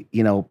WotC,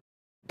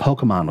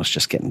 Pokemon was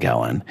just getting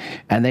going.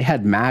 And they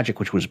had Magic,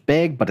 which was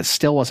big, but it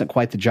still wasn't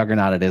quite the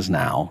juggernaut it is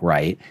now,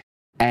 right?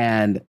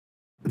 And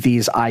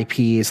these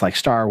IPs like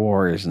Star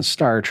Wars and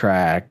Star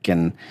Trek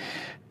and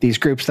these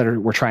groups that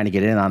were trying to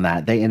get in on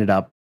that, they ended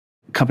up,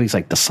 companies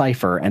like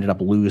Decipher ended up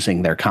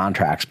losing their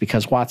contracts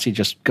because WotC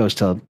just goes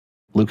to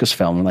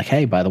Lucasfilm and like,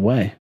 hey, by the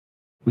way,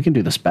 we can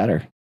do this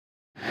better.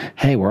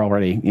 Hey, we're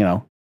already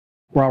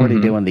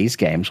doing these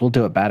games. We'll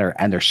do it better.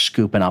 And they're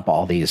scooping up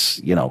all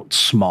these,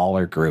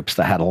 smaller groups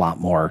that had a lot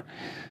more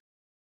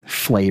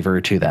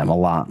flavor to them, a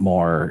lot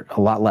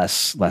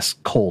less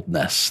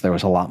coldness. There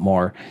was a lot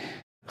more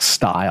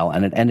style.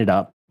 And it ended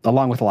up,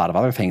 along with a lot of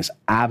other things,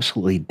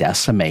 absolutely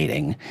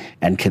decimating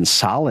and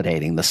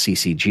consolidating the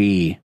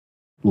CCG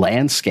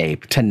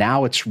landscape to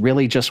now it's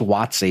really just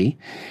WotC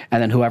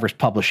and then whoever's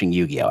publishing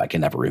Yu-Gi-Oh! I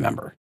can never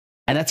remember.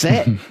 And that's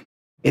it.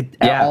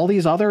 All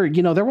these other,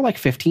 there were like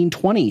 15,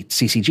 20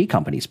 CCG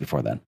companies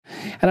before then.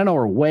 And I know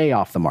we're way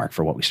off the mark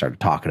for what we started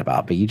talking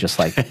about, but you just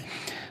like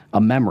a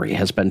memory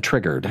has been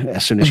triggered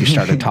as soon as you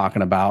started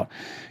talting about.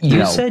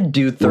 You said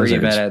do 30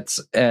 Wizards. minutes,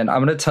 and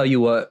I'm going to tell you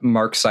what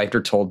Mark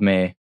Seifter told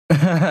me.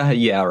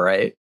 Yeah,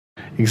 right.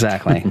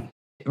 Exactly.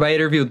 My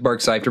interview with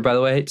Mark Seifter, by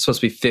the way, it's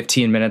supposed to be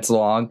 15 minutes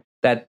long.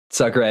 That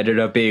sucker ended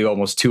up being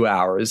almost 2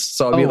 hours.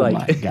 So I'll be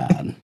like, my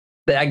God.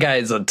 That guy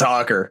is a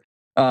talker.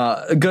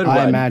 A good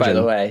one, by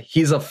the way.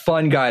 He's a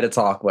fun guy to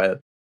talk with.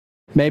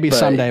 Maybe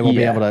someday we'll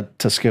be able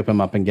to scoop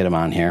him up and get him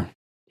on here.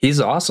 He's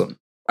awesome.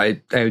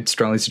 I would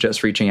strongly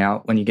suggest reaching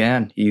out when you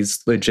can.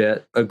 He's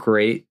legit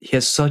he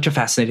has such a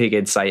fascinating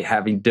insight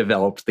having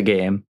developed the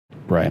game.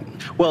 Right.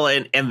 Well,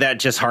 and that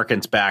just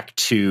harkens back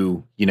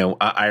to,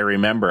 I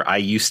remember I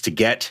used to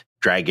get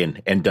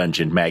Dragon and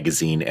Dungeon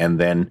magazine, and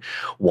then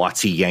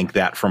WotC yanked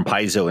that from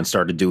Paizo and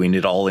started doing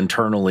it all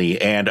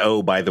internally. And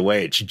oh, by the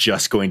way, it's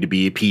just going to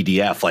be a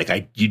PDF.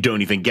 Like you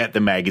don't even get the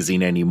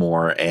magazine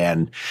anymore.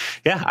 And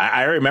yeah,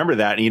 I remember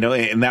that,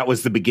 and that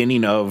was the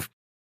beginning of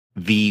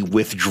the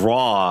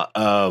withdrawal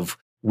of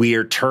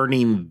we're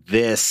turning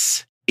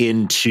this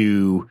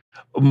into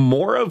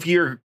more of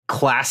your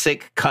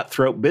classic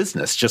cutthroat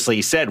business. Just like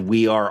you said,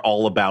 we are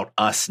all about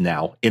us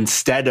now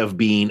instead of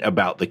being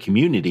about the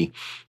community.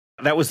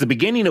 That was the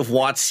beginning of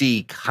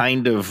WotC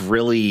kind of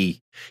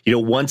really,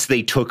 once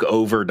they took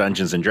over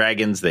Dungeons and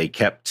Dragons, they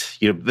kept,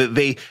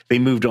 they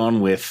moved on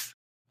with,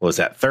 what was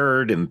that,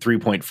 3rd and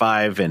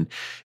 3.5, and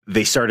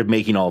they started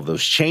making all of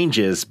those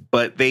changes,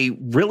 but they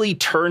really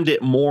turned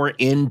it more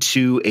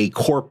into a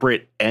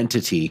corporate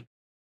entity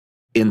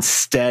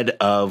instead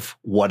of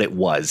what it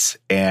was.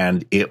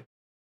 And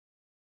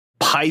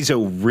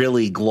Paizo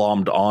really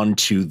glommed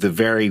onto the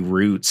very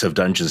roots of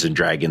Dungeons and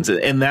Dragons.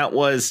 And that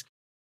was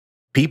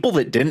people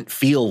that didn't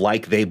feel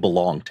like they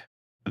belonged.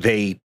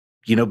 They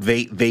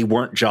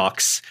weren't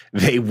jocks.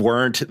 They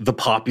weren't the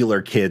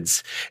popular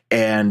kids.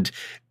 And,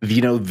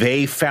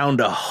 they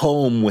found a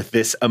home with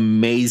this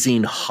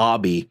amazing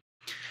hobby.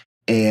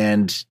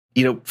 And,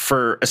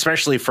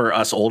 especially for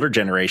us older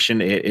generation,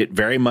 it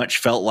very much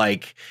felt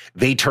like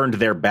they turned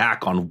their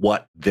back on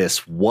what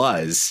this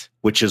was,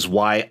 which is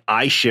why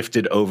I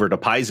shifted over to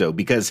Paizo.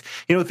 Because,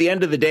 at the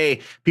end of the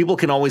day, people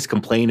can always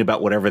complain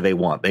about whatever they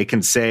want. They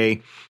can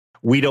say,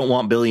 we don't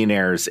want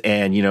billionaires,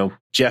 and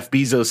Jeff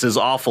Bezos is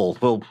awful.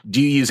 Well,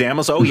 do you use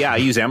Amazon? Oh yeah, I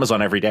use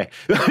Amazon every day.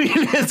 I mean,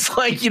 it's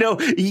like,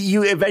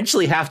 you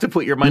eventually have to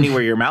put your money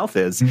where your mouth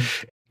is.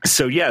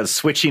 So yeah,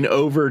 switching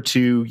over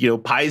to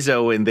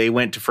Paizo, and they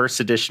went to 1st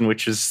edition,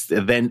 which was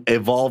then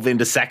evolved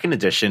into 2nd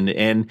edition,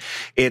 and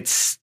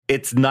it's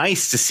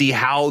nice to see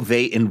how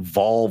they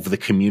involve the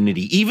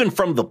community, even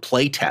from the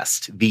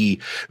playtest, the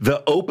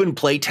open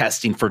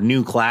playtesting for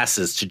new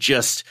classes, to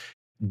just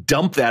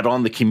dump that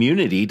on the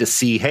community to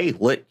see, hey,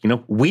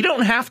 we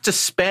don't have to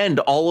spend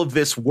all of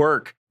this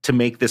work to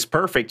make this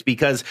perfect,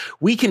 because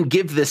we can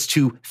give this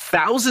to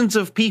thousands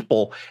of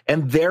people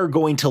and they're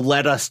going to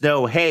let us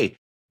know, hey,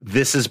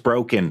 this is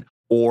broken,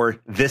 or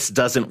this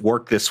doesn't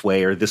work this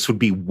way, or this would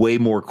be way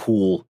more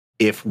cool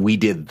if we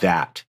did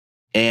that.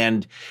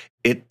 And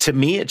to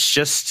me,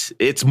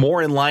 it's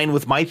more in line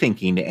with my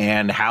thinking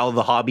and how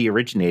the hobby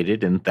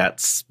originated. And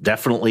that's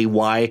definitely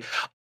why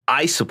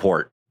I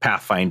support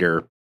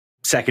Pathfinder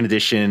 2nd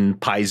edition,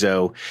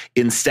 Paizo,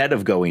 instead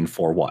of going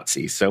for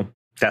WotC. So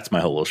That's my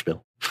whole little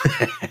spiel.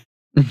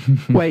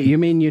 Wait, you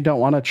mean you don't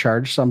want to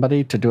charge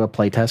somebody to do a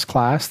playtest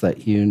class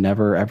that you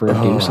never ever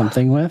do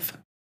something with?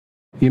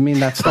 You mean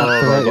that's not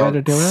the right way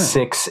to do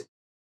it?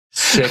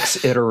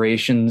 Six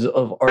iterations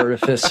of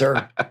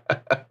Artificer.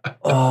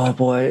 Oh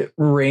boy,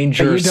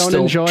 Ranger. You don't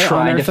still enjoy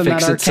trying to Unearthing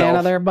fix that itself.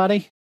 Arcana there,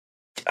 buddy?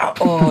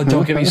 Oh,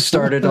 don't get me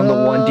started on the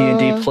one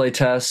D&D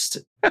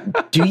playtest.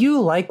 Do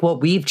you like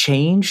what we've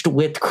changed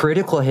with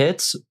critical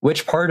hits?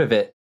 Which part of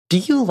it? Do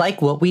you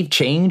like what we've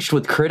changed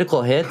with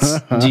critical hits?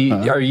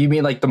 You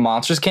mean like the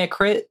monsters can't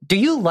crit? Do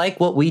you like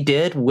what we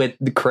did with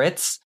the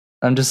crits?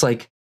 I'm just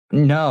like,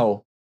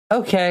 no.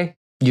 Okay.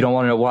 You don't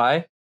want to know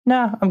why?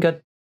 Nah, I'm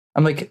good.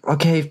 I'm like,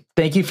 okay,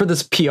 thank you for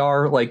this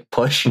PR like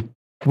push.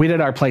 We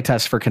did our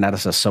playtest for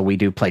Kineticist, so we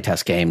do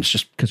playtest games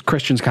just because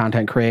Christian's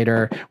content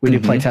creator. We do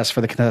playtests for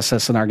the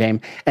Kineticist in our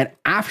game. And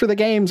after the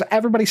games,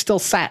 everybody still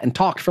sat and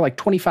talked for like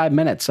 25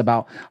 minutes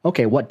about,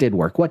 okay, what did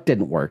work, what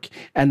didn't work.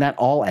 And that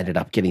all ended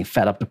up getting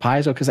fed up to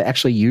Paizo because they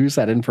actually use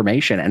that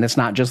information. And it's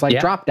not just like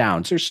drop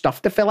downs, there's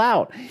stuff to fill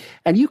out.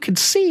 And you could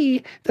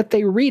see that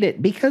they read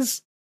it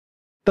because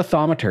the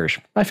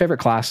Thaumaturge, my favorite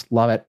class,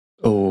 love it.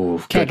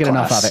 Oh, can't get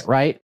enough of it,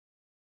 right?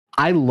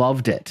 I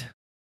loved it.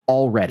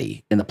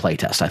 Already in the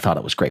playtest, I thought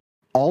it was great.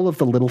 All of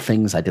the little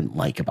things I didn't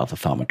like about the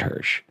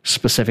Thaumaturge,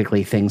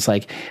 specifically things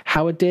like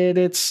how it did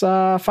its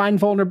find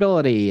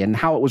vulnerability and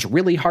how it was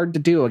really hard to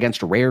do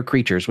against rare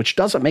creatures, which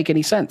doesn't make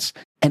any sense.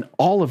 And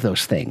all of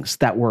those things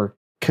that were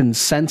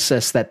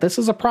consensus that this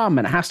is a problem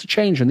and it has to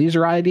change and these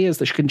are ideas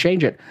that can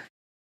change it.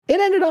 It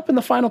ended up in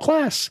the final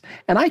class.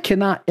 And I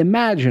cannot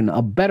imagine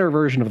a better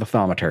version of the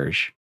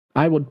Thaumaturge.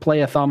 I would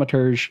play a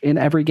Thaumaturge in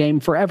every game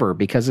forever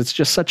because it's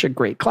just such a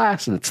great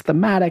class and it's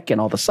thematic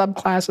and all the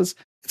subclasses.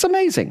 It's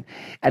amazing.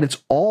 And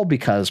it's all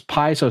because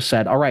Paizo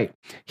said, all right,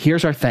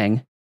 here's our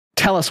thing.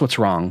 Tell us what's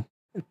wrong.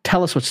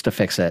 Tell us what's to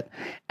fix it.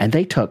 And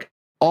they took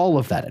all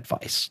of that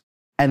advice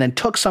and then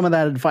took some of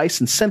that advice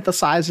and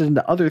synthesized it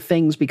into other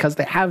things because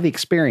they have the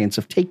experience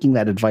of taking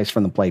that advice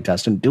from the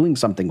playtest and doing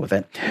something with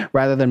it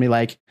rather than be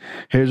like,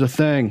 here's a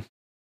thing.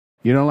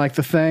 You don't like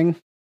the thing?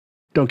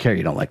 Don't care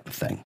you don't like the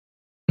thing.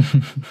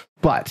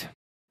 But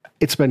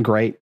it's been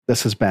great.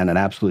 This has been an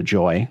absolute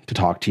joy to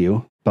talk to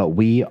you, but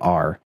we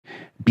are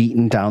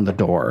beaten down the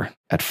door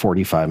at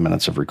 45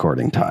 minutes of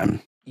recording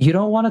time. You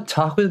don't want to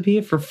talk with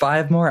me for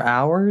 5 more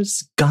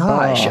hours?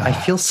 Gosh, I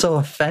feel so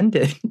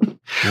offended.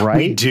 Right?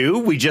 We do.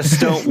 We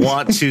just don't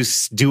want to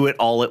do it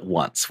all at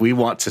once. We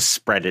want to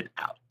spread it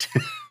out.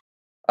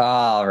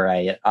 All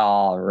right.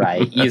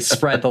 You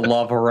spread the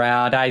love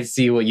around. I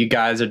see what you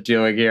guys are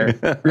doing here.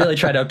 Really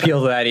try to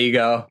appeal to that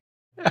ego.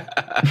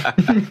 I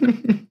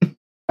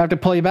have to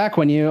pull you back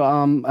when you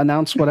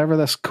announce whatever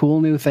this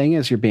cool new thing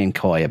is you're being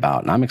coy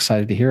about, and I'm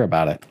excited to hear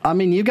about it. I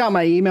mean, you got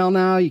my email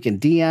now. You can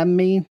DM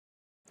me.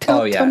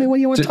 Tell me when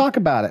you want to talk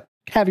about it.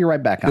 Have you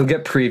right back on. You'll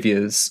get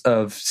previews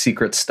of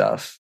secret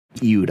stuff.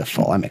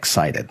 Beautiful. I'm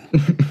excited.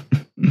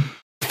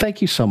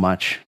 Thank you so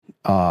much,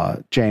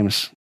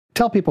 James.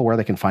 Tell people where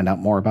they can find out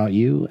more about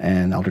you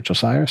and Eldritch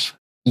Osiris.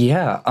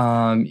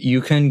 Yeah, you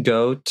can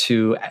go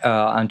to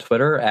on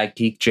Twitter at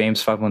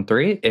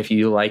GeekJames513 if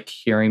you like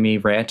hearing me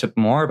rant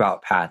more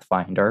about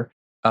Pathfinder.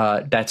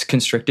 That's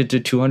constricted to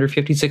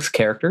 256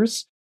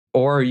 characters.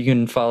 Or you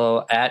can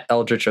follow at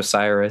Eldritch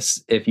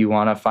Osiris if you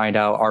want to find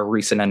out our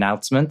recent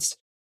announcements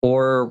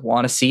or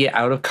want to see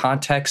out of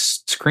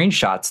context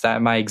screenshots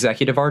that my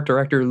executive art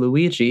director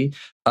Luigi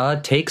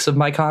takes of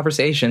my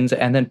conversations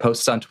and then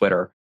posts on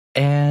Twitter.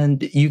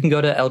 And you can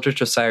go to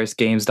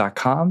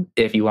eldritchosirisgames.com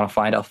if you want to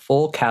find a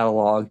full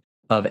catalog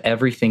of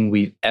everything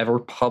we've ever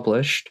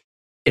published.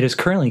 It is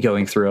currently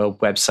going through a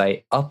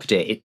website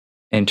update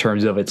in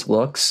terms of its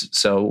looks.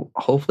 So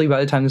hopefully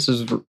by the time this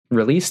is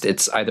released,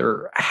 it's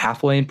either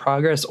halfway in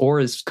progress or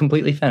is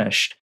completely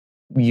finished.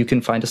 You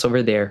can find us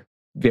over there.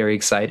 Very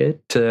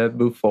excited to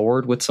move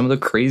forward with some of the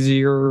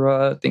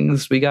crazier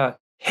things we got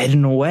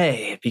hidden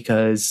away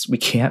because we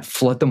can't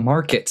flood the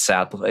market,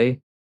 sadly.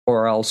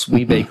 Or else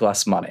we make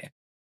less money.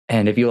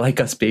 And if you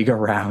like us being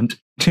around,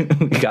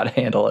 we got to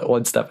handle it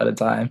one step at a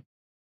time.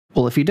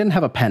 Well, if you didn't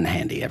have a pen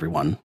handy,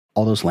 everyone,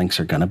 all those links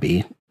are going to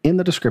be in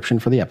the description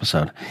for the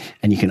episode.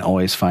 And you can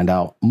always find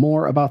out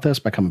more about this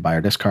by coming by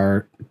our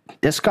Discord.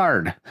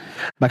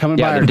 By coming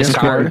by our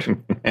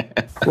Discord.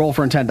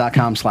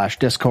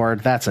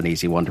 Roll4intent.com/Discord. That's an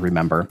easy one to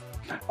remember.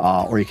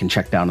 Or you can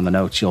check down in the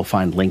notes. You'll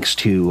find links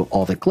to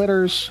all that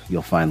glitters.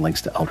 You'll find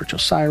links to Eldritch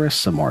Osiris,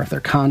 some more of their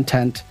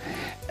content.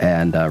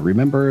 And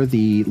remember,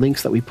 the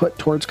links that we put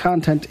towards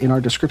content in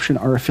our description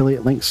are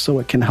affiliate links, so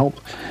it can help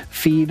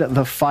feed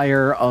the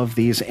fire of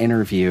these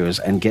interviews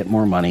and get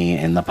more money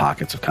in the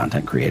pockets of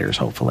content creators,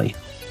 hopefully.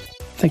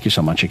 Thank you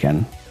so much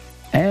again.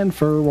 And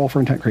for Roll for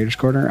Intent Creators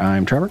Corner,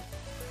 I'm Trevor.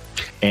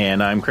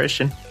 And I'm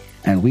Christian.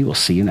 And we will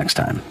see you next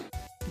time.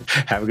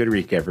 Have a good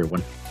week,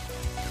 everyone.